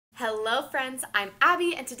Hello friends, I'm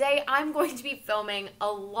Abby and today I'm going to be filming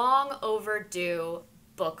a long overdue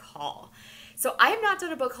book haul. So I have not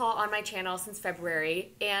done a book haul on my channel since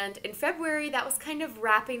February, and in February that was kind of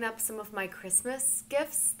wrapping up some of my Christmas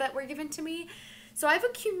gifts that were given to me. So I've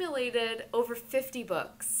accumulated over 50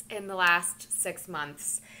 books in the last 6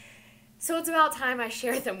 months. So it's about time I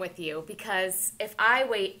share them with you, because if I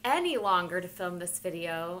wait any longer to film this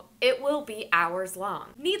video, it will be hours long.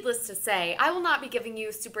 Needless to say, I will not be giving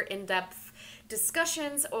you super in-depth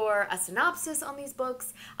discussions or a synopsis on these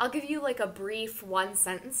books. I'll give you like a brief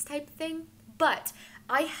one-sentence type thing, but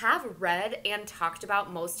I have read and talked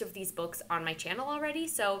about most of these books on my channel already,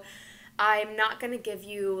 so I'm not going to give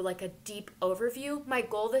you like a deep overview. My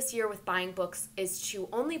goal this year with buying books is to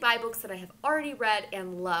only buy books that I have already read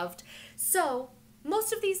and loved. So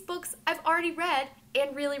most of these books I've already read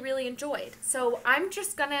and really enjoyed. So I'm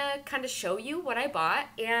just going to kind of show you what I bought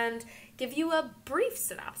and give you a brief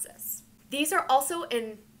synopsis. These are also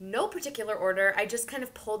in no particular order. I just kind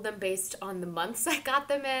of pulled them based on the months I got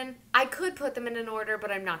them in. I could put them in an order,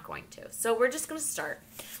 but I'm not going to. So we're just going to start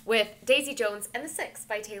with Daisy Jones and the Six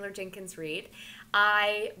by Taylor Jenkins Reid.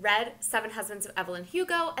 I read Seven Husbands of Evelyn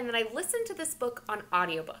Hugo, and then I listened to this book on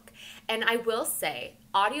audiobook. And I will say,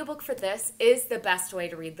 audiobook for this is the best way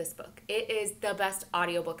to read this book. It is the best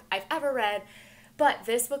audiobook I've ever read. But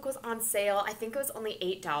this book was on sale. I think it was only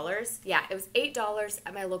 $8. Yeah, it was $8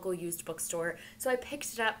 at my local used bookstore. So I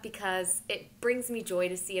picked it up because it brings me joy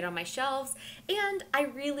to see it on my shelves, and I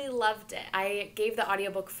really loved it. I gave the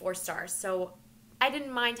audiobook 4 stars, so I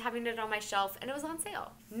didn't mind having it on my shelf, and it was on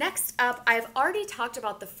sale. Next up, I've already talked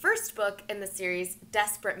about the first book in the series,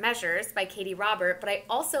 Desperate Measures by Katee Robert, but I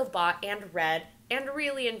also bought and read and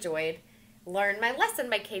really enjoyed Learn My Lesson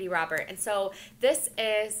by Katee Robert. And so this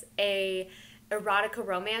is a erotica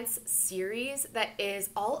romance series that is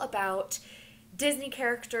all about Disney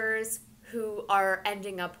characters who are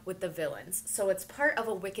ending up with the villains. So it's part of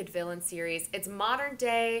a Wicked Villain series. It's modern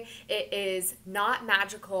day, it is not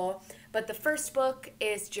magical, but the first book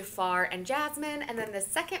is Jafar and Jasmine, and then the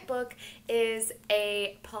second book is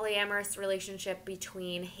a polyamorous relationship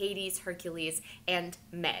between Hades, Hercules, and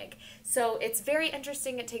Meg. So it's very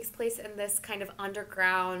interesting. It takes place in this kind of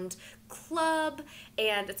underground club,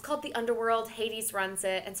 and it's called the Underworld. Hades runs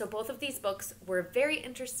it, and so both of these books were very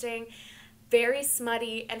interesting, very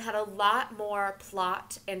smutty, and had a lot more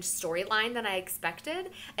plot and storyline than I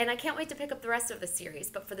expected, and I can't wait to pick up the rest of the series.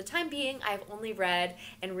 But for the time being, I've only read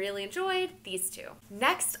and really enjoyed these two.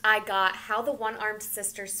 Next, I got How the One-Armed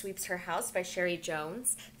Sister Sweeps Her House by Sherry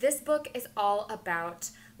Jones. This book is all about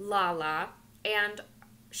Lala, and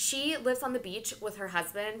she lives on the beach with her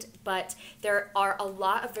husband, but there are a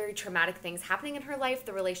lot of very traumatic things happening in her life.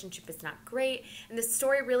 The relationship is not great, and the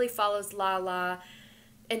story really follows Lala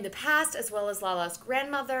in the past as well as Lala's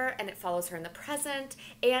grandmother, and it follows her in the present,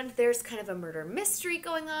 and there's kind of a murder mystery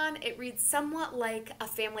going on. It reads somewhat like a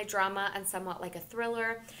family drama and somewhat like a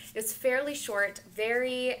thriller. It's fairly short,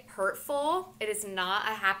 very hurtful. It is not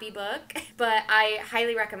a happy book, but I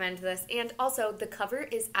highly recommend this. And also, the cover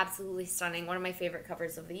is absolutely stunning. One of my favorite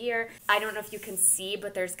covers of the year. I don't know if you can see,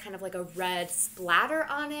 but there's kind of like a red splatter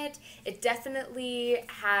on it. It definitely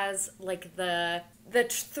has like the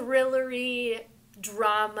thrillery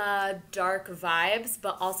drama, dark vibes,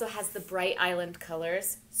 but also has the bright island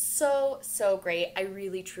colors. So great. I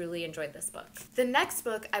really, truly enjoyed this book. The next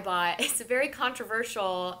book I bought is a very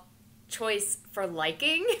controversial choice for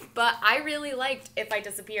liking, but I really liked If I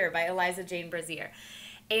Disappear by Eliza Jane Brazier.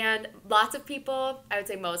 And lots of people, I would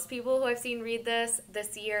say most people who I've seen read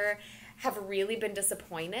this year have really been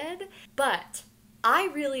disappointed, but I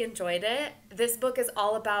really enjoyed it. This book is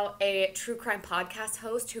all about a true crime podcast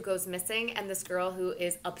host who goes missing, and this girl who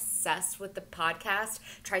is obsessed with the podcast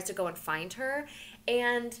tries to go and find her.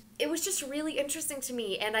 And it was just really interesting to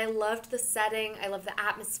me, and I loved the setting. I loved the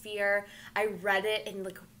atmosphere. I read it in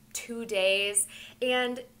like 2 days,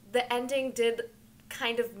 and the ending did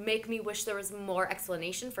kind of make me wish there was more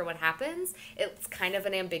explanation for what happens. It's kind of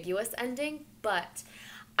an ambiguous ending, but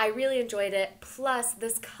I really enjoyed it. Plus,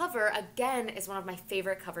 this cover, again, is one of my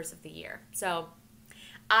favorite covers of the year. So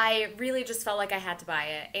I really just felt like I had to buy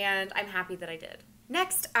it, and I'm happy that I did.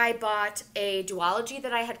 Next, I bought a duology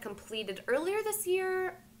that I had completed earlier this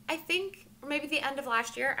year, I think, or maybe the end of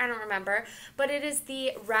last year. I don't remember. But it is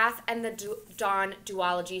the Wrath and the Dawn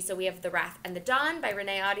duology. So we have The Wrath and the Dawn by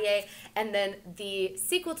Renee Ahdieh, and then the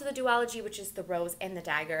sequel to the duology, which is The Rose and the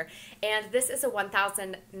Dagger. And this is a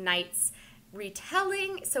 1000 Nights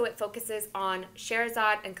retelling, so it focuses on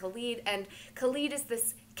Scheherazade and Khalid is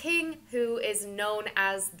this king who is known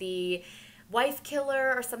as the wife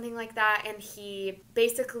killer or something like that, and he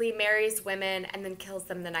basically marries women and then kills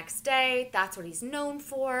them the next day. That's what he's known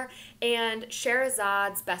for. And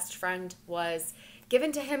Shahrazad's best friend was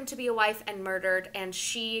given to him to be a wife and murdered, and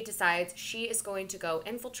she decides she is going to go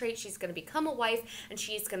infiltrate. She's going to become a wife, and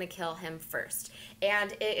she's going to kill him first.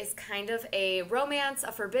 And it is kind of a romance,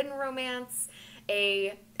 a forbidden romance,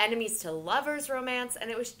 a enemies to lovers romance, and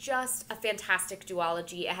it was just a fantastic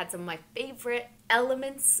duology. It had some of my favorite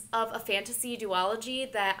elements of a fantasy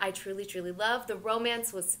duology that I truly, truly love. The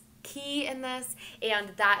romance was key in this, and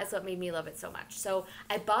that is what made me love it so much. So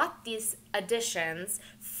I bought these editions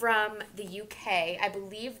from the UK. I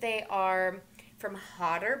believe they are from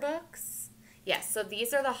Hodder Books. Yes, so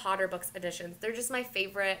these are the Hodder Books editions. They're just my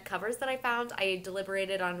favorite covers that I found. I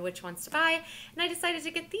deliberated on which ones to buy, and I decided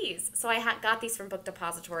to get these. So I got these from Book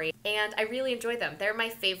Depository, and I really enjoy them. They're my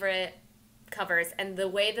favorite covers, and the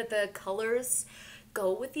way that the colors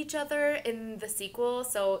go with each other in the sequel.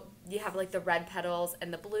 So you have like the red petals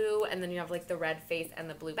and the blue, and then you have like the red face and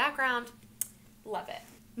the blue background. Love it.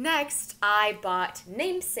 Next, I bought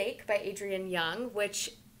Namesake by Adrienne Young,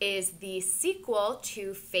 which is the sequel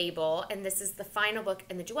to Fable, and this is the final book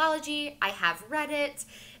in the duology. I have read it.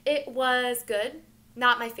 It was good.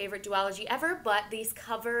 Not my favorite duology ever, but these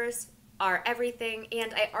covers are everything,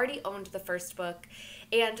 and I already owned the first book,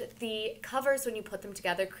 and the covers, when you put them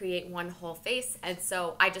together, create one whole face, and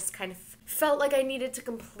so I just kind of felt like I needed to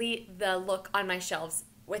complete the look on my shelves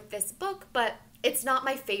with this book, but it's not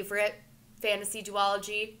my favorite fantasy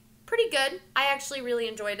duology. Pretty good. I actually really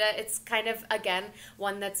enjoyed it. It's kind of, again,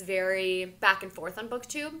 one that's very back and forth on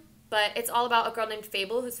BookTube, but it's all about a girl named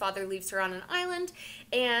Fable whose father leaves her on an island,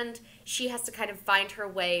 and she has to kind of find her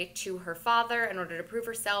way to her father in order to prove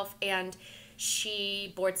herself, and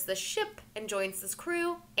she boards the ship and joins this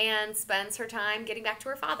crew and spends her time getting back to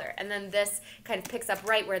her father. And then this kind of picks up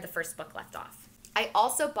right where the first book left off. I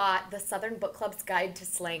also bought the Southern Book Club's Guide to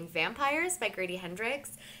Slaying Vampires by Grady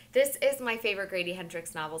Hendrix. This is my favorite Grady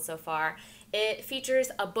Hendrix novel so far. It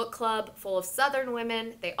features a book club full of Southern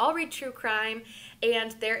women. They all read true crime,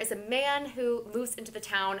 and there is a man who moves into the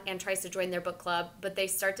town and tries to join their book club, but they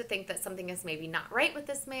start to think that something is maybe not right with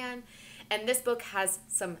this man. And this book has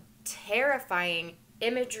some terrifying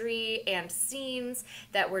imagery and scenes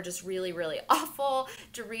that were just really, really awful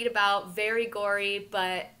to read about, very gory,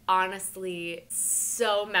 but honestly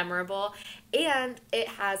so memorable. And it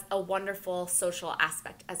has a wonderful social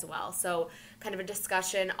aspect as well. So kind of a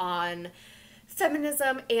discussion on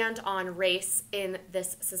feminism and on race in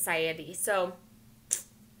this society. So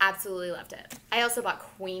absolutely loved it. I also bought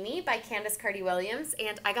Queenie by Candice Carty Williams,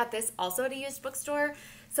 and I got this also at a used bookstore.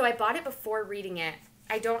 So I bought it before reading it.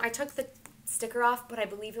 I took the sticker off, but I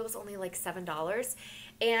believe it was only like $7,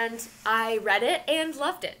 and I read it and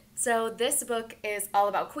loved it. So this book is all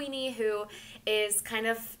about Queenie, who is kind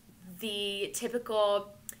of the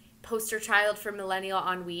typical poster child for millennial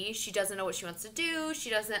ennui. She doesn't know what she wants to do. She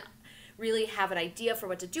doesn't really have an idea for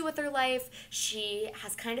what to do with her life. She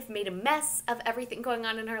has kind of made a mess of everything going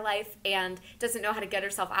on in her life and doesn't know how to get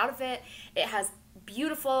herself out of it. It has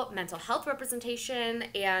beautiful mental health representation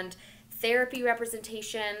and therapy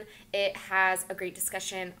representation. It has a great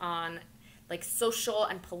discussion on like social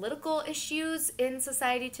and political issues in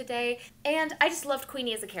society today. And I just loved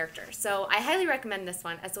Queenie as a character. So I highly recommend this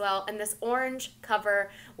one as well. And this orange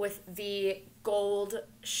cover with the gold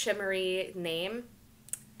shimmery name,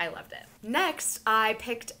 I loved it. Next, I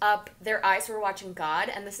picked up Their Eyes Were Watching God,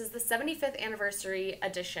 and this is the 75th anniversary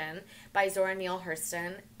edition by Zora Neale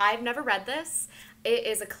Hurston. I've never read this. It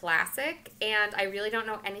is a classic, and I really don't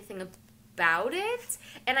know anything about it,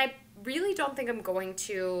 and I really don't think I'm going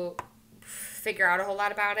to figure out a whole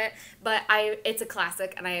lot about it, but it's a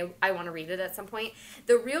classic, and I want to read it at some point.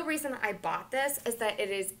 The real reason I bought this is that it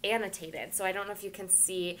is annotated, so I don't know if you can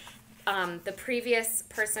see the previous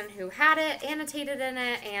person who had it annotated in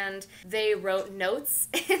it, and they wrote notes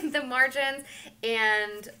in the margins,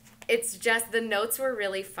 and it's just, the notes were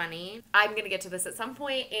really funny. I'm going to get to this at some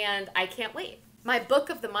point, and I can't wait. My book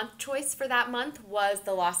of the month choice for that month was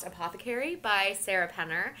The Lost Apothecary by Sarah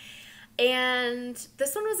Penner, and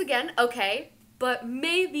this one was, again, okay, but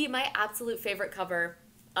maybe my absolute favorite cover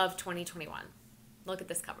of 2021. Look at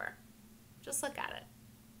this cover. Just look at it.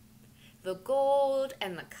 The gold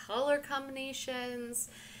and the color combinations,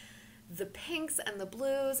 the pinks and the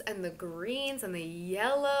blues and the greens and the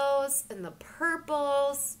yellows and the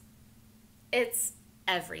purples. It's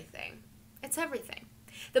everything. It's everything.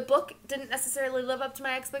 The book didn't necessarily live up to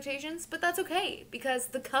my expectations, but that's okay because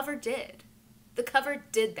the cover did. The cover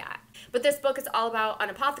did that. But this book is all about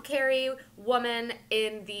an apothecary woman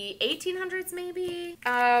in the 1800s, maybe?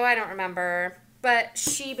 Oh, I don't remember. But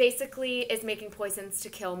she basically is making poisons to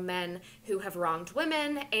kill men who have wronged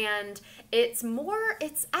women, and it's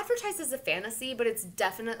advertised as a fantasy, but it's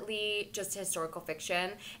definitely just historical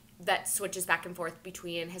fiction that switches back and forth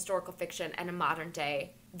between historical fiction and a modern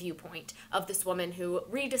day viewpoint of this woman who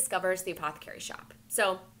rediscovers the apothecary shop.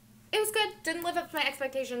 So it was good. Didn't live up to my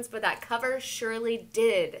expectations, but that cover surely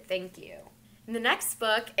did. Thank you. And the next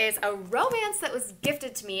book is a romance that was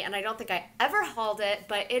gifted to me, and I don't think I ever hauled it,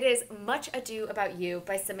 but it is Much Ado About You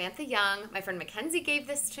by Samantha Young. My friend Mackenzie gave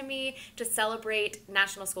this to me to celebrate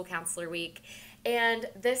National School Counselor Week. And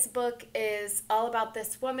this book is all about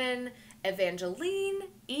this woman, Evangeline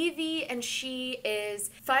Evie, and she is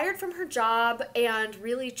fired from her job and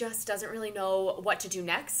really just doesn't really know what to do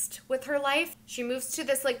next with her life. She moves to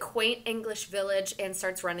this like quaint English village and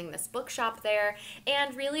starts running this bookshop there,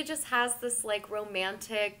 and really just has this like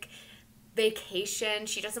romantic vacation.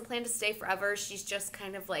 She doesn't plan to stay forever. She's just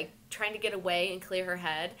kind of like trying to get away and clear her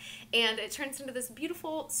head, and it turns into this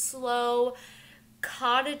beautiful, slow,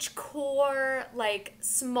 cottagecore, like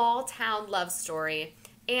small town love story.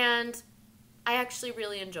 And I actually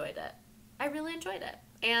really enjoyed it. I really enjoyed it.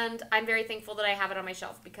 And I'm very thankful that I have it on my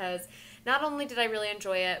shelf because not only did I really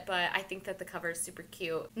enjoy it, but I think that the cover is super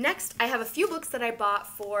cute. Next, I have a few books that I bought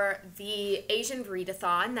for the Asian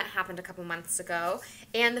Readathon that happened a couple months ago.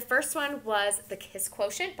 And the first one was The Kiss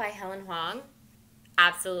Quotient by Helen Huang.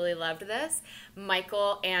 Absolutely loved this.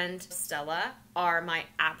 Michael and Stella are my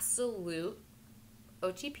absolute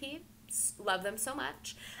OGP. Love them so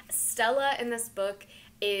much. Stella in this book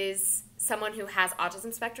is someone who has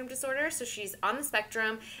autism spectrum disorder, so she's on the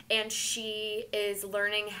spectrum, and she is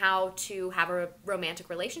learning how to have a romantic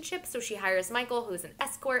relationship, so she hires Michael, who's an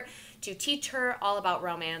escort, to teach her all about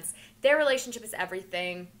romance. Their relationship is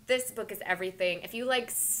everything. This book is everything. If you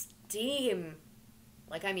like steam,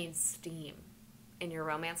 steam, in your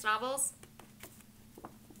romance novels,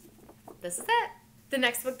 this is it. The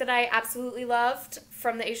next book that I absolutely loved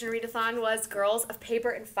from the Asian Readathon was Girls of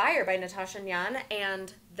Paper and Fire by Natasha Nyan,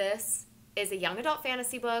 and this is a young adult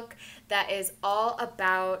fantasy book that is all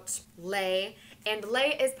about Lay, and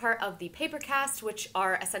Lay is part of the Paper Caste, which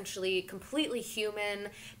are essentially completely human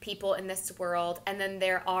people in this world, and then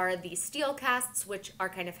there are the Steel Castes, which are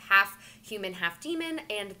kind of half human, half demon,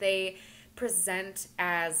 and they present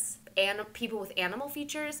as people with animal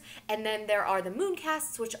features, and then there are the Moon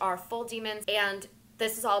Castes, which are full demons, and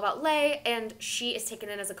this is all about Lay, and she is taken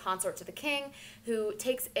in as a consort to the king, who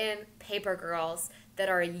takes in paper girls that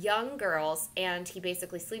are young girls, and he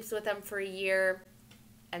basically sleeps with them for a year,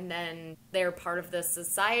 and then they're part of the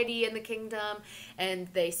society in the kingdom, and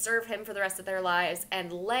they serve him for the rest of their lives,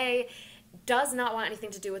 and Lay does not want anything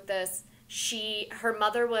to do with this. Her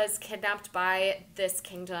mother was kidnapped by this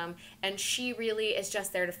kingdom, and she really is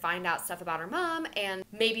just there to find out stuff about her mom, and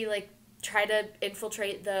maybe like try to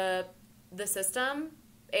infiltrate the system,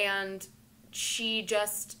 and she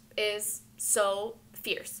just is so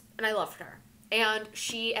fierce, and I love her. And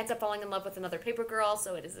she ends up falling in love with another paper girl,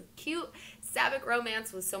 so it is a cute sapphic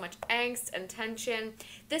romance with so much angst and tension.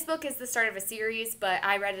 This book is the start of a series, but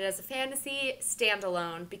I read it as a fantasy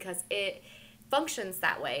standalone because it functions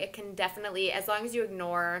that way. It can definitely, as long as you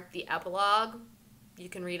ignore the epilogue, you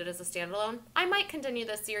can read it as a standalone. I might continue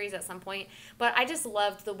this series at some point, but I just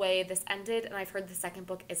loved the way this ended, and I've heard the second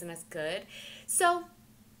book isn't as good. So,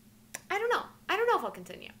 I don't know. I don't know if I'll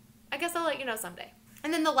continue. I guess I'll let you know someday.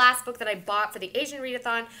 And then the last book that I bought for the Asian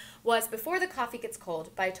Readathon was Before the Coffee Gets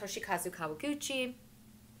Cold by Toshikazu Kawaguchi.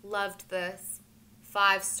 Loved this.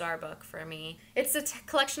 5-star book for me. It's a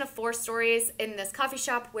collection of 4 stories in this coffee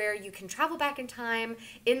shop where you can travel back in time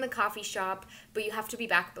in the coffee shop, but you have to be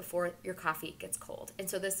back before your coffee gets cold. And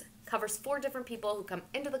so this covers 4 different people who come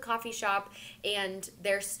into the coffee shop and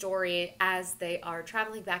their story as they are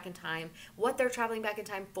traveling back in time, what they're traveling back in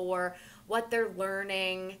time for, what they're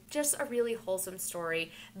learning. Just a really wholesome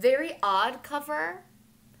story. Very odd cover.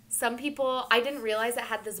 Some people, I didn't realize it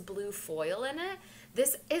had this blue foil in it.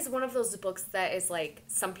 This is one of those books that is like,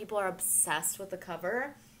 some people are obsessed with the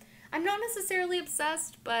cover. I'm not necessarily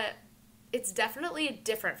obsessed, but it's definitely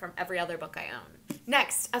different from every other book I own.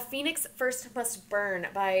 Next, A Phoenix First Must Burn,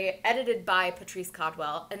 edited by Patrice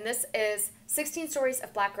Caldwell. And this is 16 stories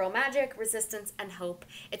of black girl magic, resistance, and hope.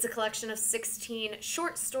 It's a collection of 16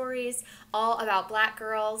 short stories, all about black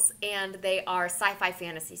girls, and they are sci-fi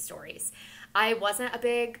fantasy stories. I wasn't a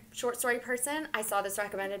big short story person. I saw this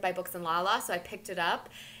recommended by Books and Lala, so I picked it up,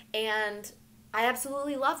 and I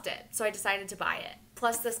absolutely loved it, so I decided to buy it.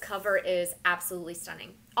 Plus, this cover is absolutely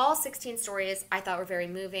stunning. All 16 stories I thought were very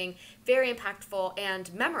moving, very impactful,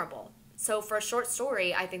 and memorable. So for a short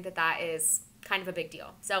story, I think that that is kind of a big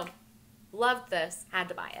deal. So, loved this, had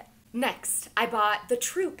to buy it. Next, I bought The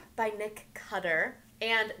Troop by Nick Cutter,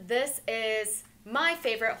 and this is my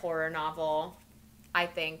favorite horror novel, I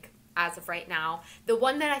think, as of right now. The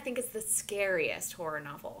one that I think is the scariest horror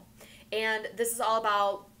novel. And this is all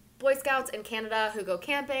about Boy Scouts in Canada who go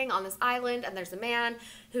camping on this island, and there's a man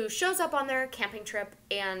who shows up on their camping trip,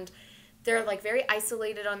 and they're like very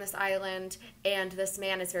isolated on this island, and this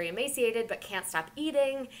man is very emaciated but can't stop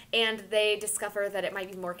eating, and they discover that it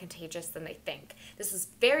might be more contagious than they think. This was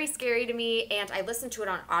very scary to me, and I listened to it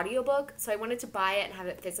on audiobook, so I wanted to buy it and have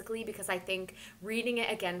it physically because I think reading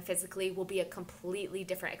it again physically will be a completely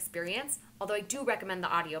different experience, although I do recommend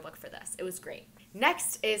the audiobook for this. It was great.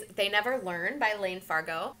 Next is They Never Learn by Lane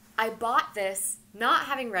Fargo. I bought this not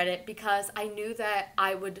having read it because I knew that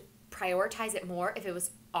I would prioritize it more if it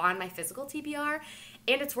was on my physical TBR,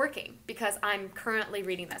 and it's working because I'm currently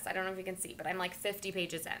reading this. I don't know if you can see, but I'm like 50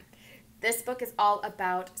 pages in. This book is all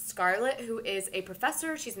about Scarlett, who is a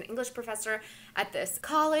professor. She's an English professor at this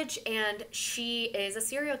college, and she is a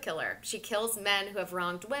serial killer. She kills men who have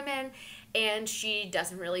wronged women, and she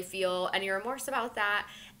doesn't really feel any remorse about that.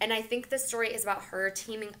 And I think this story is about her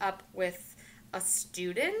teaming up with a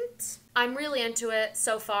student. I'm really into it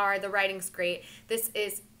so far. The writing's great. This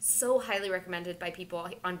is so highly recommended by people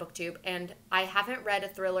on BookTube, and I haven't read a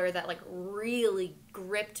thriller that like really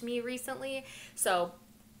gripped me recently, so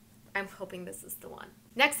I'm hoping this is the one.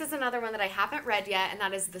 Next is another one that I haven't read yet, and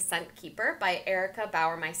that is The Scent Keeper by Erica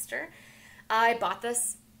Bauermeister. I bought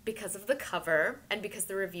this because of the cover and because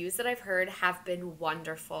the reviews that I've heard have been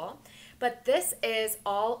wonderful, but this is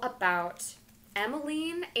all about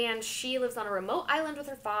Emmeline, and she lives on a remote island with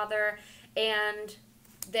her father, and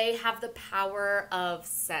they have the power of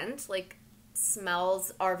scent. Like,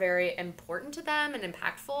 smells are very important to them and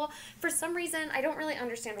impactful. For some reason, I don't really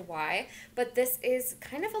understand why, but this is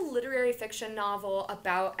kind of a literary fiction novel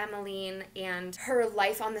about Emmeline and her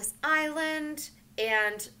life on this island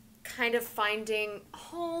and kind of finding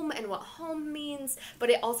home and what home means,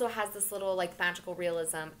 but it also has this little like magical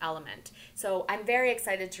realism element. So I'm very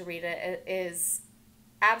excited to read it. It is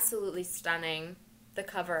absolutely stunning. The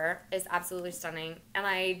cover is absolutely stunning, and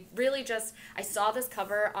I saw this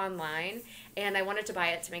cover online, and I wanted to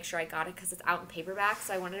buy it to make sure I got it because it's out in paperback,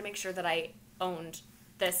 so I wanted to make sure that I owned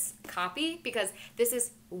this copy because this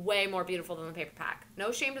is way more beautiful than the paperback.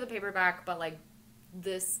 No shame to the paperback, but like,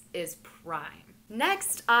 this is prime.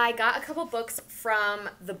 Next, I got a couple books from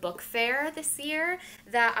the book fair this year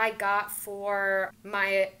that I got for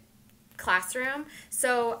my classroom.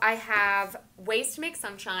 So I have Ways to Make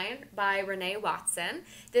Sunshine by Renee Watson.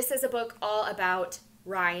 This is a book all about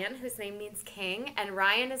Ryan, whose name means king, and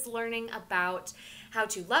Ryan is learning about how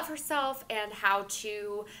to love herself and how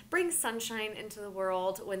to bring sunshine into the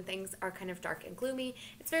world when things are kind of dark and gloomy.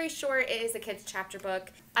 It's very short. It is a kid's chapter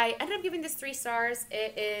book. I ended up giving this 3 stars.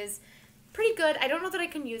 It is pretty good. I don't know that I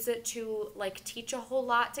can use it to like teach a whole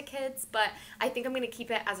lot to kids, but I think I'm going to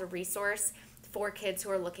keep it as a resource for kids who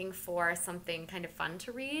are looking for something kind of fun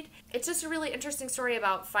to read. It's just a really interesting story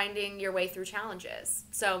about finding your way through challenges.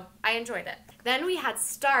 So I enjoyed it. Then we had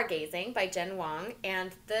Stargazing by Jen Wong,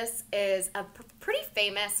 and this is a pretty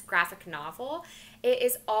famous graphic novel. It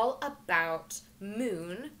is all about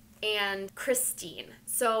Moon and Christine.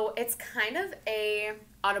 So it's kind of a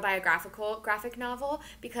autobiographical graphic novel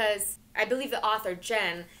because I believe the author,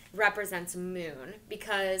 Jen, represents Moon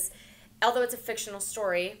because although it's a fictional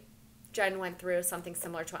story, Jen went through something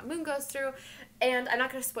similar to what Moon goes through, and I'm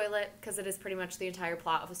not going to spoil it because it is pretty much the entire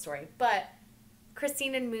plot of the story, but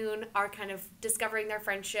Christine and Moon are kind of discovering their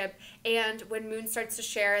friendship, and when Moon starts to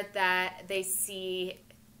share that they see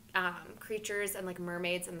creatures and like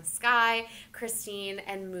mermaids in the sky, Christine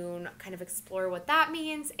and Moon kind of explore what that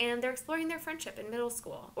means, and they're exploring their friendship in middle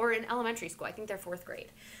school, or in elementary school. I think they're 4th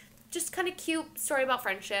grade. Just kind of cute story about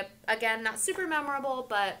friendship. Again, not super memorable,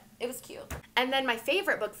 but it was cute. And then my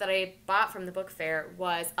favorite book that I bought from the book fair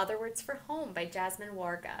was Other Words for Home by Jasmine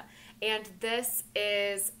Warga. And this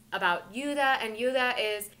is about Yuda, and Yuda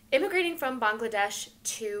is immigrating from Bangladesh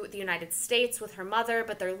to the United States with her mother,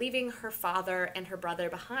 but they're leaving her father and her brother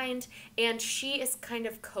behind, and she is kind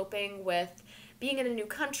of coping with being in a new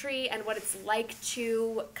country and what it's like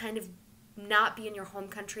to kind of not be in your home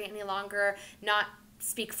country any longer, not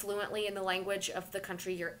speak fluently in the language of the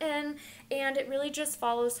country you're in, and it really just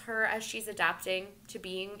follows her as she's adapting to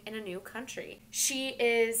being in a new country. She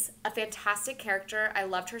is a fantastic character. I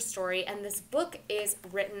loved her story, and this book is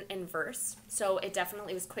written in verse, so it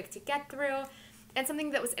definitely was quick to get through. And something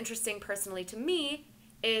that was interesting personally to me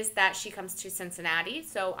is that she comes to Cincinnati,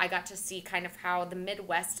 so I got to see kind of how the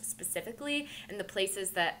Midwest specifically and the places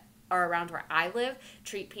that are around where I live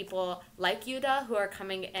treat people like Yuta, who are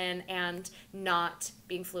coming in and not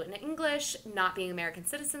being fluent in English, not being American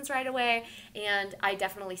citizens right away, and I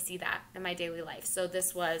definitely see that in my daily life. So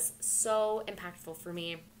this was so impactful for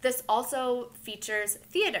me. This also features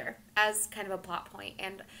theater as kind of a plot point,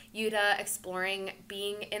 and Yuta exploring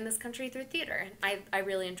being in this country through theater. I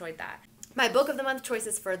really enjoyed that. My book of the month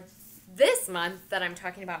choices for this month that I'm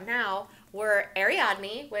talking about now were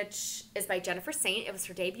Ariadne, which is by Jennifer Saint. It was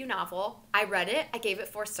her debut novel. I read it. I gave it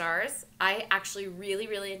 4 stars. I actually really,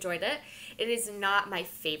 really enjoyed it. It is not my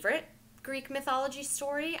favorite Greek mythology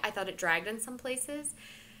story. I thought it dragged in some places,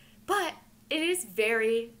 but it is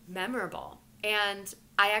very memorable, and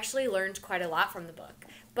I actually learned quite a lot from the book.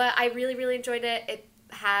 But I really, really enjoyed it. It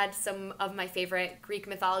had some of my favorite Greek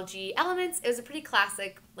mythology elements. It was a pretty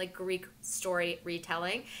classic, like, Greek story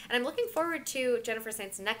retelling, and I'm looking forward to Jennifer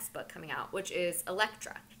Saint's next book coming out, which is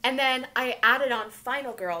Electra. And then I added on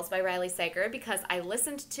Final Girls by Riley Sager because I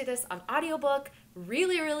listened to this on audiobook,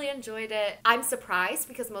 really, really enjoyed it. I'm surprised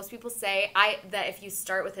because most people say that if you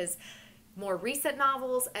start with his more recent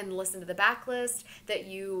novels and listen to the backlist that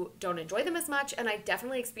you don't enjoy them as much, and I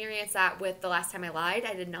definitely experienced that with The Last Time I Lied.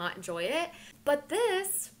 I did not enjoy it, but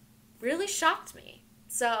this really shocked me.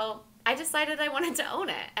 So I decided I wanted to own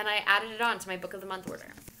it, and I added it on to my book of the month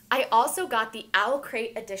order. I also got the Owl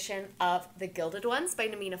Crate edition of The Gilded Ones by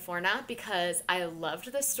Namina Forna because I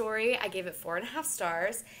loved the story. I gave it 4.5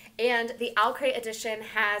 stars, and the Owl Crate edition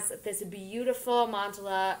has this beautiful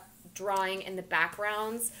mandala drawing in the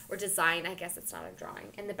backgrounds, or design, I guess it's not a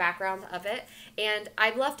drawing, in the background of it, and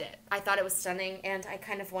I loved it. I thought it was stunning, and I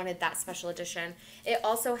kind of wanted that special edition. It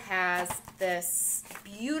also has this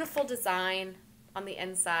beautiful design on the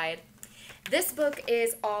inside. This book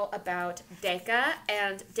is all about Deka,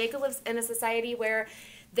 and Deka lives in a society where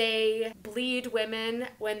they bleed women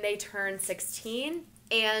when they turn 16.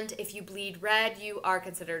 And if you bleed red, you are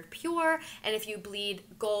considered pure. And if you bleed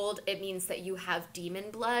gold, it means that you have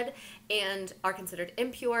demon blood and are considered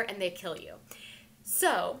impure, and they kill you.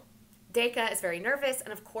 So Deka is very nervous,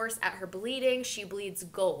 and of course at her bleeding, she bleeds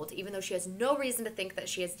gold, even though she has no reason to think that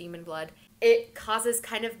she has demon blood. It causes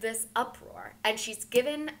kind of this uproar, and she's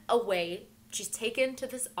given away, she's taken to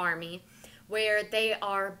this army where they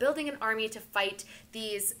are building an army to fight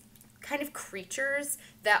these kind of creatures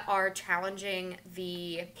that are challenging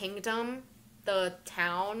the kingdom, the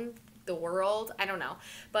town, the world, I don't know.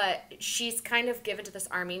 But she's kind of given to this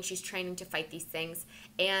army, and she's training to fight these things,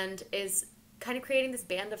 and is kind of creating this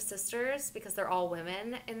band of sisters because they're all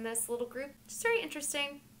women in this little group. Just very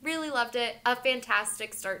interesting. Really loved it. A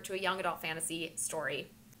fantastic start to a young adult fantasy story.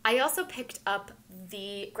 I also picked up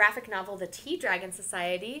the graphic novel The Tea Dragon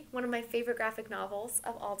Society, one of my favorite graphic novels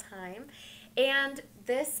of all time. And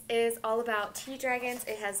this is all about tea dragons.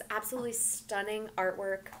 It has absolutely stunning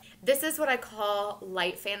artwork. This is what I call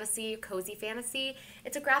light fantasy, cozy fantasy.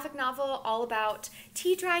 It's a graphic novel all about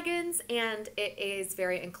tea dragons, and it is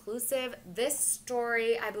very inclusive. This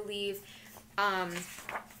story, I believe,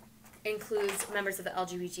 includes members of the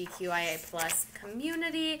LGBTQIA+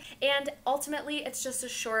 community, and ultimately it's just a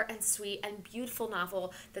short and sweet and beautiful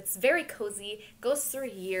novel that's very cozy, goes through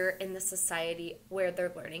a year in the society where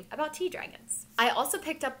they're learning about tea dragons. I also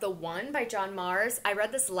picked up The One by John Mars. I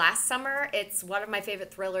read this last summer. It's one of my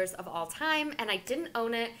favorite thrillers of all time, and I didn't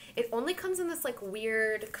own it. It only comes in this like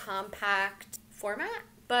weird compact format,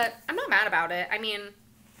 but I'm not mad about it. I mean,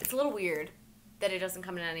 it's a little weird that it doesn't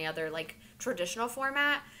come in any other like traditional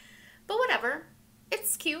format. But whatever,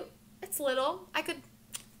 it's cute, it's little, I could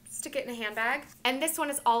stick it in a handbag. And this one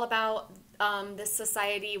is all about this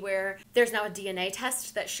society where there's now a DNA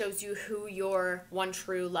test that shows you who your one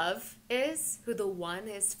true love is, who the one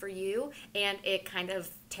is for you, and it kind of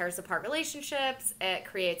tears apart relationships, it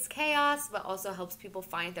creates chaos, but also helps people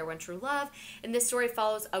find their one true love. And this story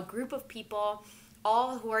follows a group of people,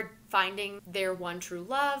 all who are finding their one true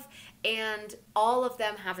love, and all of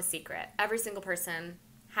them have a secret. Every single person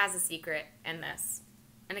has a secret in this,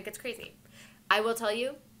 and it gets crazy. I will tell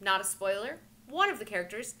you, not a spoiler, one of the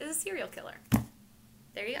characters is a serial killer.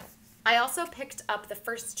 There you go. I also picked up the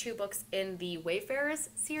first 2 books in the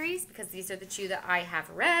Wayfarers series because these are the 2 that I have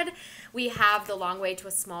read. We have The Long Way to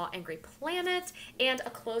a Small Angry Planet and A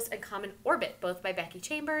Close and Common Orbit, both by Becky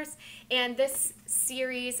Chambers. And this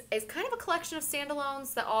series is kind of a collection of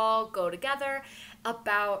standalones that all go together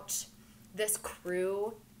about this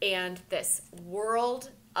crew and this world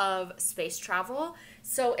of space travel.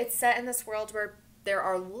 So it's set in this world where there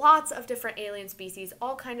are lots of different alien species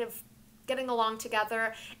all kind of getting along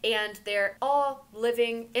together, and they're all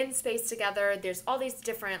living in space together. There's all these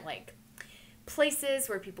different like places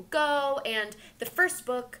where people go, and the first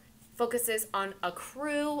book focuses on a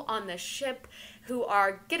crew on the ship who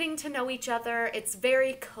are getting to know each other. It's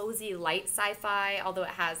very cozy, light sci-fi, although it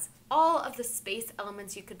has all of the space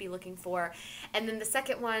elements you could be looking for. And then the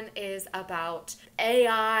second one is about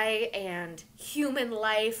AI and human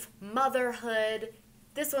life, motherhood.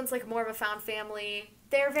 This one's like more of a found family.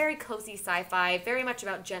 They're very cozy sci-fi, very much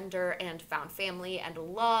about gender and found family and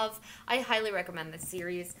love. I highly recommend this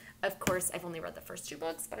series. Of course, I've only read the first 2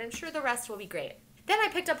 books, but I'm sure the rest will be great. Then I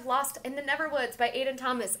picked up Lost in the Neverwoods by Aiden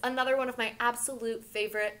Thomas, another one of my absolute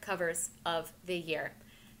favorite covers of the year.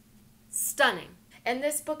 Stunning. And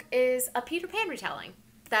this book is a Peter Pan retelling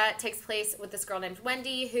that takes place with this girl named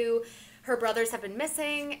Wendy who her brothers have been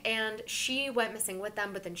missing, and she went missing with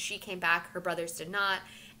them, but then she came back. Her brothers did not.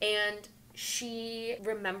 And she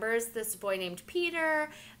remembers this boy named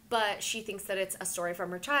Peter, but she thinks that it's a story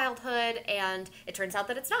from her childhood, and it turns out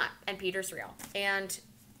that it's not, and Peter's real. And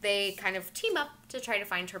they kind of team up to try to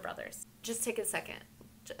find her brothers. Just take a second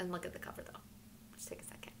and look at the cover, though. Just take a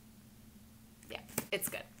second. Yeah, it's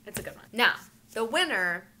good. It's a good one. Now, the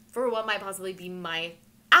winner for what might possibly be my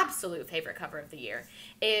absolute favorite cover of the year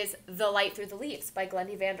is The Light Through the Leaves by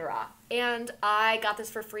Glendy Vanderaa. And I got this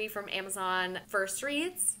for free from Amazon First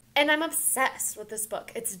Reads. And I'm obsessed with this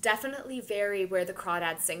book. It's definitely very Where the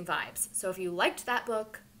Crawdads Sing vibes. So if you liked that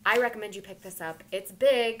book, I recommend you pick this up. It's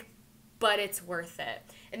big, but it's worth it.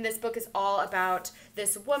 And this book is all about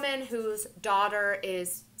this woman whose daughter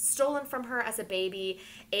is stolen from her as a baby,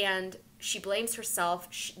 and she blames herself.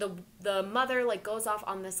 The mother like goes off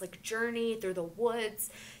on this like journey through the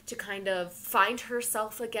woods to kind of find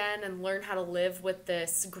herself again and learn how to live with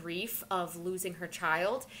this grief of losing her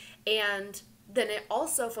child. And then it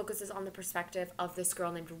also focuses on the perspective of this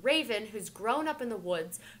girl named Raven, who's grown up in the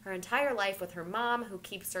woods her entire life with her mom, who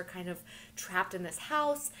keeps her kind of trapped in this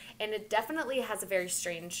house. And it definitely has a very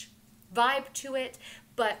strange vibe to it.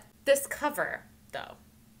 But this cover, though,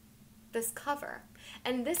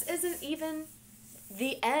 and this isn't even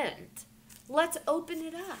the end. Let's open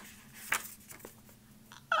it up.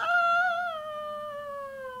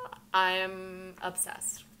 I'm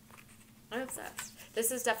obsessed.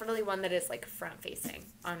 This is definitely one that is like front facing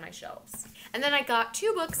on my shelves. And then I got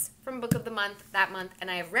 2 books from Book of the Month that month, and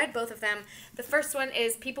I have read both of them. The first one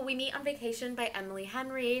is People We Meet on Vacation by Emily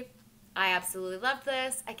Henry. I absolutely loved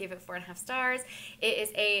this. I gave it 4.5 stars. It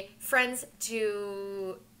is a friends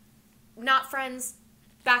to not friends,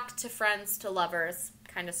 back to friends to lovers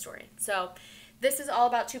kind of story. So this is all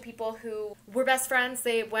about 2 people who were best friends.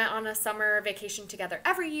 They went on a summer vacation together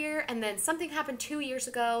every year, and then something happened 2 years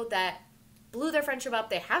ago that blew their friendship up.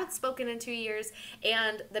 They haven't spoken in 2 years,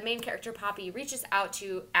 and the main character, Poppy, reaches out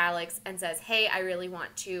to Alex and says, hey, I really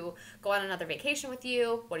want to go on another vacation with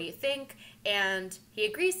you. What do you think? And he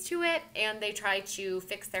agrees to it, and they try to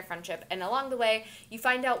fix their friendship. And along the way, you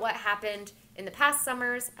find out what happened in the past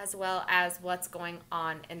summers, as well as what's going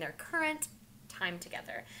on in their current time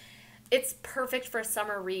together. It's perfect for a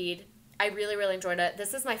summer read. I really, really enjoyed it.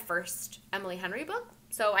 This is my first Emily Henry book.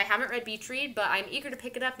 So I haven't read Beach Read, but I'm eager to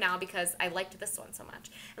pick it up now because I liked this one so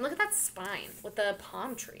much. And look at that spine with the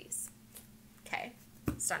palm trees. Okay,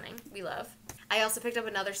 stunning. We love. I also picked up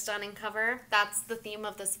another stunning cover. That's the theme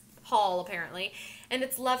of this haul, apparently. And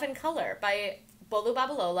it's Love and Color by Bolu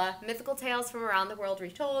Babalola, Mythical Tales from Around the World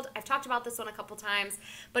Retold. I've talked about this one a couple times,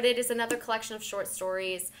 but it is another collection of short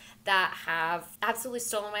stories that have absolutely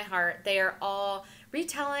stolen my heart. They are all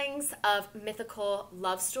retellings of mythical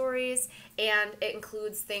love stories, and it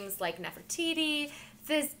includes things like Nefertiti,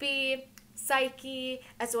 Thisbe, Psyche,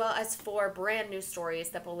 as well as 4 brand new stories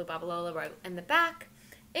that Bolu Babalola wrote in the back.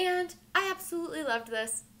 And I absolutely loved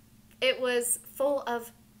this. It was full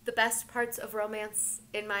of the best parts of romance,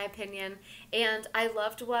 in my opinion, and I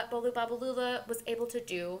loved what Bolu Babalola was able to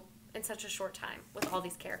do in such a short time with all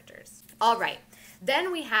these characters. All right,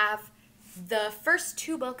 then we have the first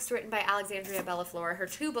 2 books written by Alexandria Bellaflor, her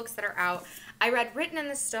 2 books that are out. I read Written in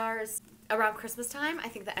the Stars around Christmas time, I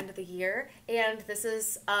think the end of the year, and this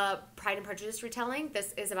is a Pride and Prejudice retelling.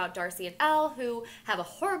 This is about Darcy and Elle, who have a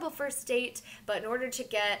horrible first date, but in order to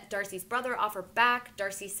get Darcy's brother off her back,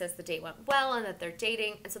 Darcy says the date went well and that they're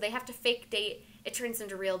dating, and so they have to fake date. It turns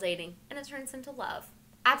into real dating, and it turns into love.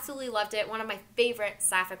 Absolutely loved it. One of my favorite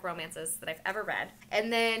sapphic romances that I've ever read.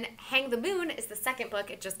 And then Hang the Moon is the second book.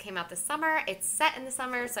 It just came out this summer. It's set in the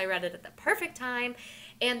summer, so I read it at the perfect time.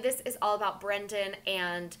 And this is all about Brendan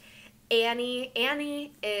and Annie.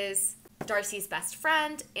 Annie is Darcy's best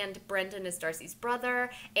friend, and Brendan is Darcy's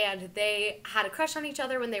brother, and they had a crush on each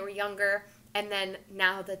other when they were younger, And then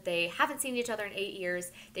now that they haven't seen each other in 8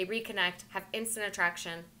 years, they reconnect, have instant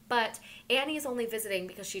attraction. But Annie is only visiting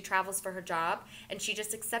because she travels for her job, and she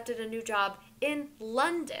just accepted a new job in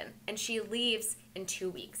London, and she leaves in 2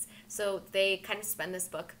 weeks. So they kind of spend this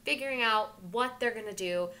book figuring out what they're going to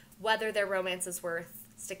do, whether their romance is worth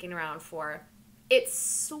sticking around for. It's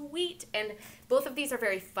sweet, and both of these are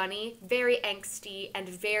very funny, very angsty, and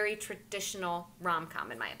very traditional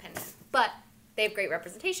rom-com in my opinion. But they have great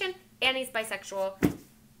representation. Annie's bisexual.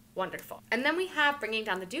 Wonderful. And then we have Bringing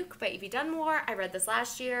Down the Duke by Evie Dunmore. I read this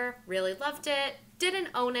last year, really loved it, didn't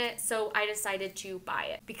own it, so I decided to buy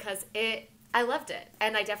it because I loved it,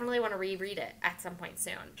 and I definitely want to reread it at some point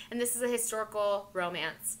soon. And this is a historical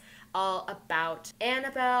romance all about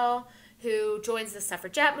Annabelle, who joins the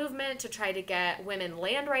suffragette movement to try to get women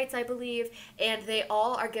land rights, I believe, and they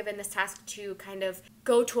all are given this task to kind of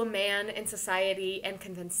go to a man in society and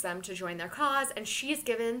convince them to join their cause, and she's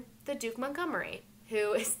given the Duke Montgomery,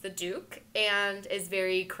 who is the Duke and is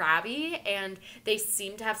very crabby, and they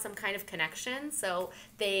seem to have some kind of connection, so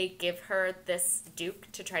they give her this Duke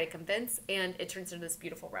to try to convince, and it turns into this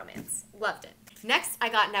beautiful romance. Loved it. Next, I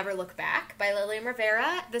got Never Look Back by Lilian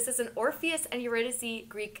Rivera. This is an Orpheus and Eurydice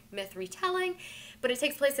Greek myth retelling, but it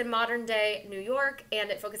takes place in modern-day New York, and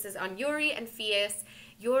it focuses on Yuri and Phaeus.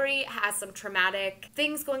 Yuri has some traumatic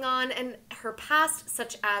things going on in her past,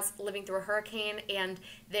 such as living through a hurricane, and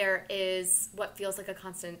there is what feels like a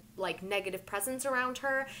constant, negative presence around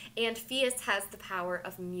her, and Phaeus has the power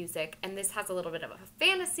of music, and this has a little bit of a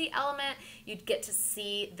fantasy element. You'd get to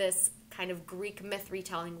see this kind of Greek myth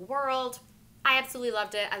retelling world. I absolutely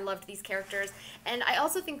loved it. I loved these characters. And I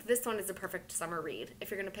also think this one is a perfect summer read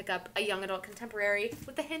if you're going to pick up a young adult contemporary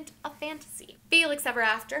with a hint of fantasy. Felix Ever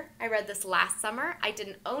After. I read this last summer. I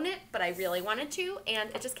didn't own it, but I really wanted to,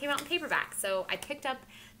 and it just came out in paperback. So I picked up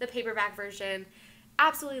the paperback version.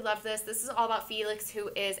 Absolutely loved this. This is all about Felix,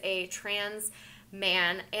 who is a trans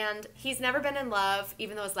man, and he's never been in love,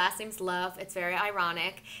 even though his last name's Love. It's very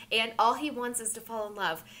ironic. And all he wants is to fall in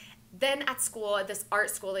love. Then at school, at this art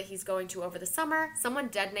school that he's going to over the summer, someone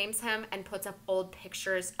dead names him and puts up old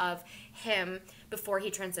pictures of him before he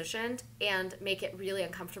transitioned and make it really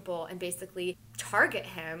uncomfortable and basically target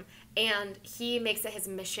him. And he makes it his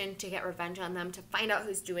mission to get revenge on them, to find out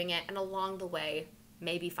who's doing it, and along the way,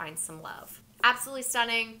 maybe find some love. Absolutely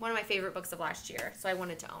stunning. One of my favorite books of last year, so I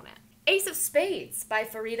wanted to own it. Ace of Spades by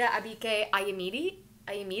Farida Abike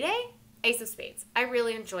Ayimide? Ace of Spades. I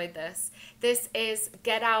really enjoyed this. This is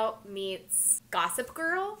Get Out meets Gossip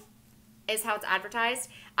Girl, is how it's advertised.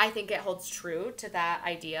 I think it holds true to that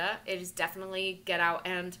idea. It is definitely Get Out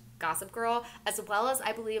and Gossip Girl, as well as,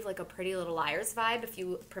 I believe, a Pretty Little Liars vibe, if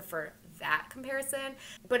you prefer that comparison.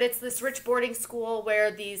 But it's this rich boarding school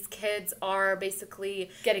where these kids are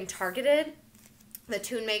basically getting targeted. The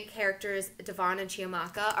two main characters, Devon and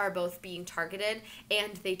Chiamaka, are both being targeted,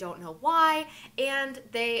 and they don't know why, and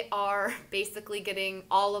they are basically getting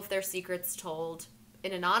all of their secrets told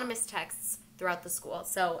in anonymous texts throughout the school.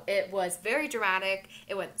 So it was very dramatic.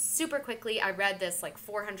 It went super quickly. I read this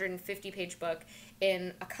 450-page book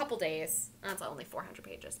in a couple days. That's only 400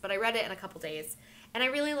 pages, but I read it in a couple days, and I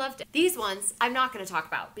really loved it. These ones I'm not going to talk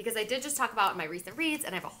about because I did just talk about in my recent reads,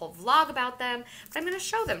 and I have a whole vlog about them, but I'm going to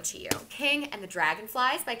show them to you. King and the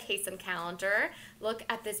Dragonflies by Kacen Callender. Look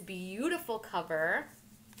at this beautiful cover.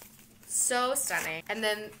 So stunning. And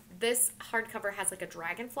then this hardcover has a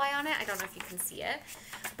dragonfly on it. I don't know if you can see it,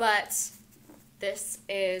 but this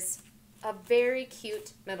is a very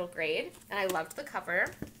cute middle grade, and I loved the cover.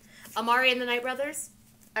 Amari and the Night Brothers,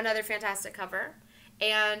 another fantastic cover.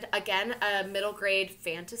 And again, a middle grade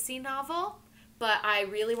fantasy novel, but I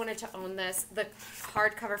really wanted to own this. The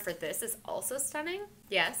hardcover for this is also stunning.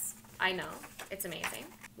 Yes, I know. It's amazing.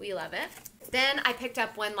 We love it. Then I picked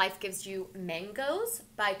up When Life Gives You Mangoes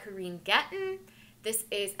by Corinne Getton. This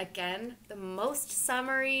is, again, the most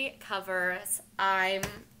summery covers. I'm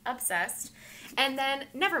obsessed. And then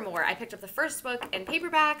Nevermore. I picked up the first book in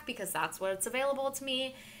paperback because that's what's available to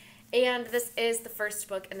me. And this is the first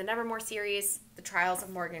book in the Nevermore series, The Trials of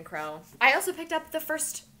Morgan Crow. I also picked up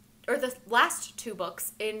the last two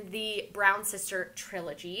books in the Brown Sister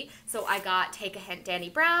trilogy. So I got Take a Hint,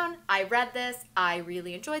 Dani Brown. I read this. I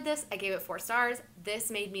really enjoyed this. I gave it 4 stars. This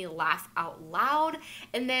made me laugh out loud.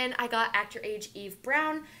 And then I got Act Your Age, Eve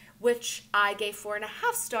Brown, which I gave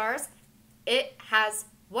 4.5 stars. It has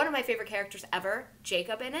one of my favorite characters ever,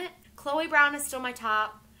 Jacob, in it. Chloe Brown is still my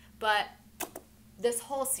top, but this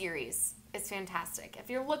whole series is fantastic. If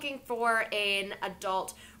you're looking for an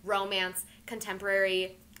adult romance,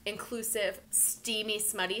 contemporary, inclusive, steamy,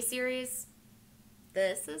 smutty series,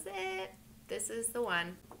 this is it. This is the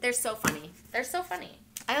one. They're so funny. They're so funny.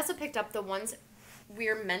 I also picked up The Ones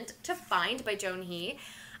We're Meant to Find by Joan He.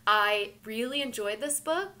 I really enjoyed this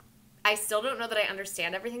book. I still don't know that I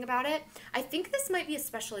understand everything about it. I think this might be a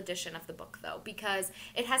special edition of the book, though, because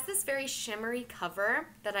it has this very shimmery cover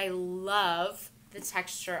that I love the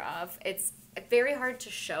texture of. It's very hard to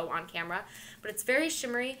show on camera, but it's very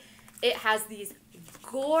shimmery. It has these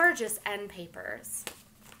gorgeous end papers.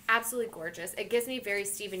 Absolutely gorgeous. It gives me very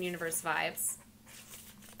Steven Universe vibes.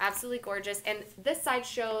 Absolutely gorgeous. And this side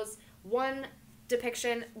shows one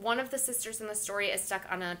depiction. One of the sisters in the story is stuck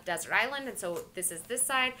on a desert island, and so this is this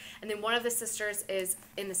side. And then one of the sisters is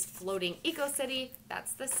in this floating eco-city.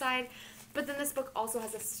 That's this side. But then this book also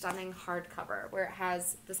has a stunning hardcover where it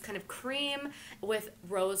has this kind of cream with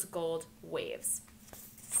rose gold waves.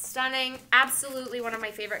 Stunning. Absolutely one of my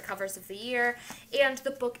favorite covers of the year. And the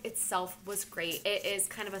book itself was great. It is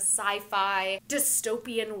kind of a sci-fi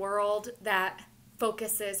dystopian world that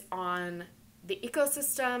focuses on the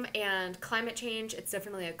ecosystem and climate change. It's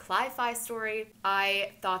definitely a cli-fi story.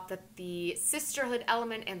 I thought that the sisterhood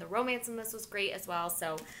element and the romance in this was great as well,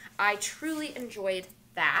 so I truly enjoyed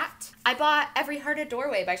that. I bought Every Heart a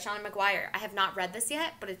Doorway by Seanan McGuire. I have not read this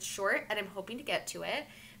yet, but it's short and I'm hoping to get to it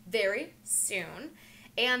very soon.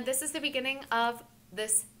 And this is the beginning of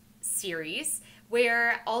this series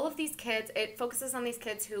where all of these kids, it focuses on these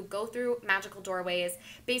kids who go through magical doorways,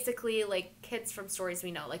 basically like kids from stories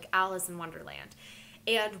we know, like Alice in Wonderland,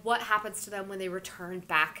 and what happens to them when they return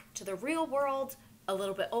back to the real world a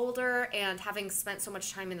little bit older and having spent so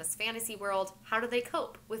much time in this fantasy world. How do they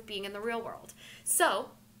cope with being in the real world? So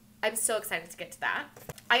I'm so excited to get to that.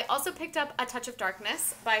 I also picked up A Touch of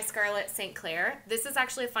Darkness by Scarlett St. Clair. This is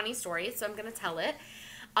actually a funny story, so I'm going to tell it.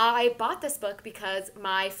 I bought this book because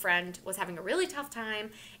my friend was having a really tough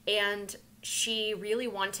time and she really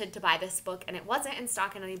wanted to buy this book and it wasn't in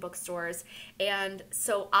stock in any bookstores. And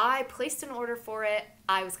so I placed an order for it.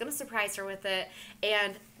 I was going to surprise her with it.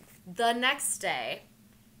 And the next day,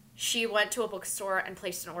 she went to a bookstore and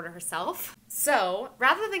placed an order herself. So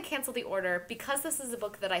rather than cancel the order, because this is a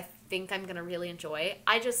book that I think I'm going to really enjoy,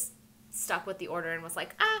 I just stuck with the order and was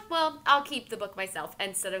like, well, I'll keep the book myself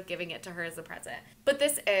instead of giving it to her as a present. But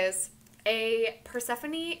this is a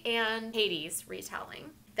Persephone and Hades retelling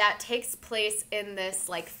that takes place in this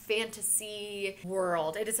like fantasy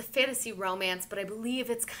world. It is a fantasy romance, but I believe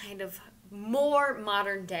it's kind of more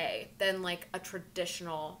modern day than like a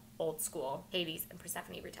traditional old school Hades and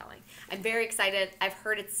Persephone retelling. I'm very excited. I've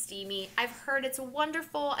heard it's steamy. I've heard it's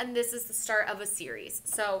wonderful, and this is the start of a series.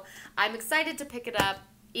 So I'm excited to pick it up,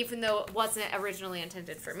 even though it wasn't originally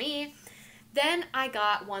intended for me. Then I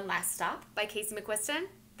got One Last Stop by Casey McQuiston.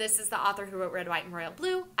 This is the author who wrote Red, White, and Royal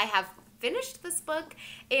Blue. I have finished this book,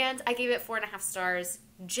 and I gave it 4.5 stars.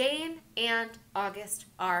 Jane and August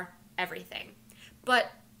are everything.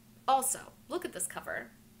 But also, look at this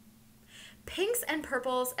cover. Pinks and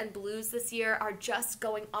purples and blues this year are just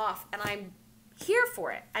going off, and I'm here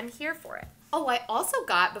for it. I'm here for it. Oh, I also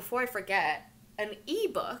got, before I forget, an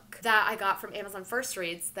ebook that I got from Amazon First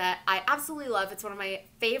Reads that I absolutely love. It's one of my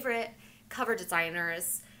favorite cover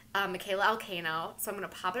designers, Michaela Alcano. So I'm going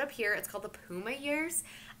to pop it up here. It's called The Puma Years.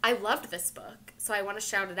 I loved this book, so I want to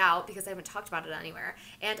shout it out because I haven't talked about it anywhere.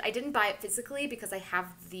 And I didn't buy it physically because I have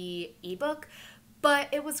the ebook, but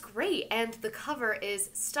it was great, and the cover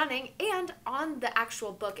is stunning, and on the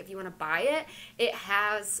actual book, if you want to buy it, it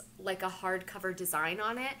has like a hardcover design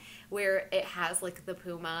on it where it has like the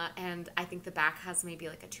puma, and I think the back has maybe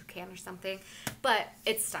like a toucan or something, but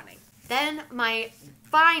it's stunning. Then my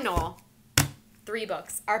final 3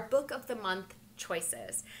 books are Book of the Month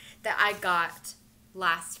choices that I got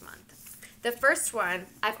last month. The first one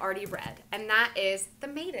I've already read, and that is The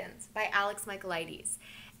Maidens by Alex Michaelides.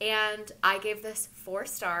 And I gave this 4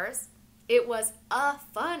 stars. It was a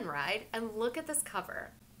fun ride. And look at this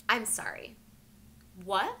cover. I'm sorry.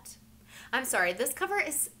 What? I'm sorry. This cover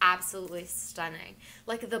is absolutely stunning.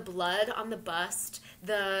 Like the blood on the bust,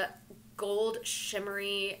 the gold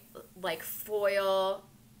shimmery like foil.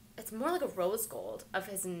 It's more like a rose gold of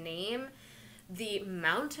his name. The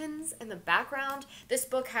mountains in the background. This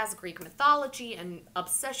book has Greek mythology and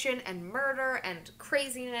obsession and murder and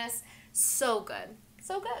craziness. So good.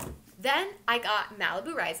 So good. Then I got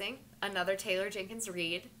Malibu Rising, another Taylor Jenkins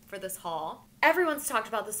read for this haul. Everyone's talked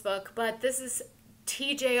about this book, but this is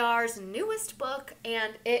TJR's newest book,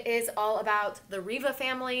 and it is all about the Riva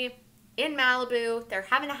family in Malibu. They're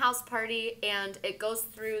having a house party, and it goes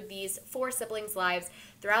through these 4 siblings' lives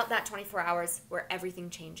throughout that 24 hours where everything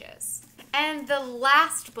changes. And the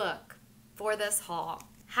last book for this haul,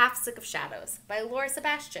 Half Sick of Shadows by Laura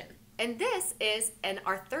Sebastian. And this is an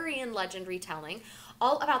Arthurian legend retelling,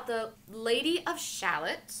 all about the Lady of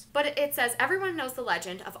Shalott. But it says, everyone knows the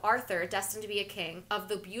legend of Arthur, destined to be a king, of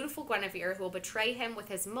the beautiful Guinevere, who will betray him with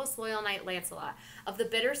his most loyal knight Lancelot, of the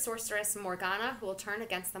bitter sorceress Morgana, who will turn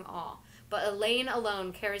against them all. But Elaine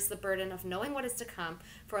alone carries the burden of knowing what is to come,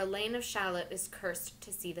 for Elaine of Shalott is cursed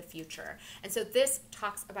to see the future. And so this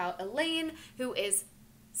talks about Elaine, who is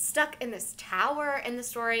stuck in this tower in the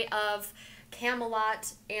story of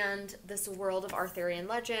Camelot and this world of Arthurian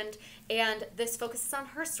legend, and this focuses on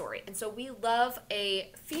her story. And so we love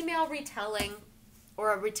a female retelling,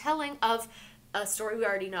 or a retelling of a story we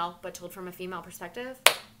already know, but told from a female perspective.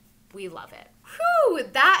 We love it. Whew,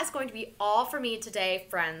 that is going to be all for me today,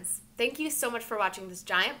 friends. Thank you so much for watching this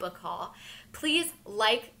giant book haul. Please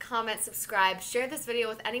like, comment, subscribe, share this video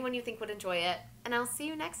with anyone you think would enjoy it, and I'll see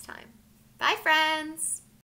you next time. Bye, friends!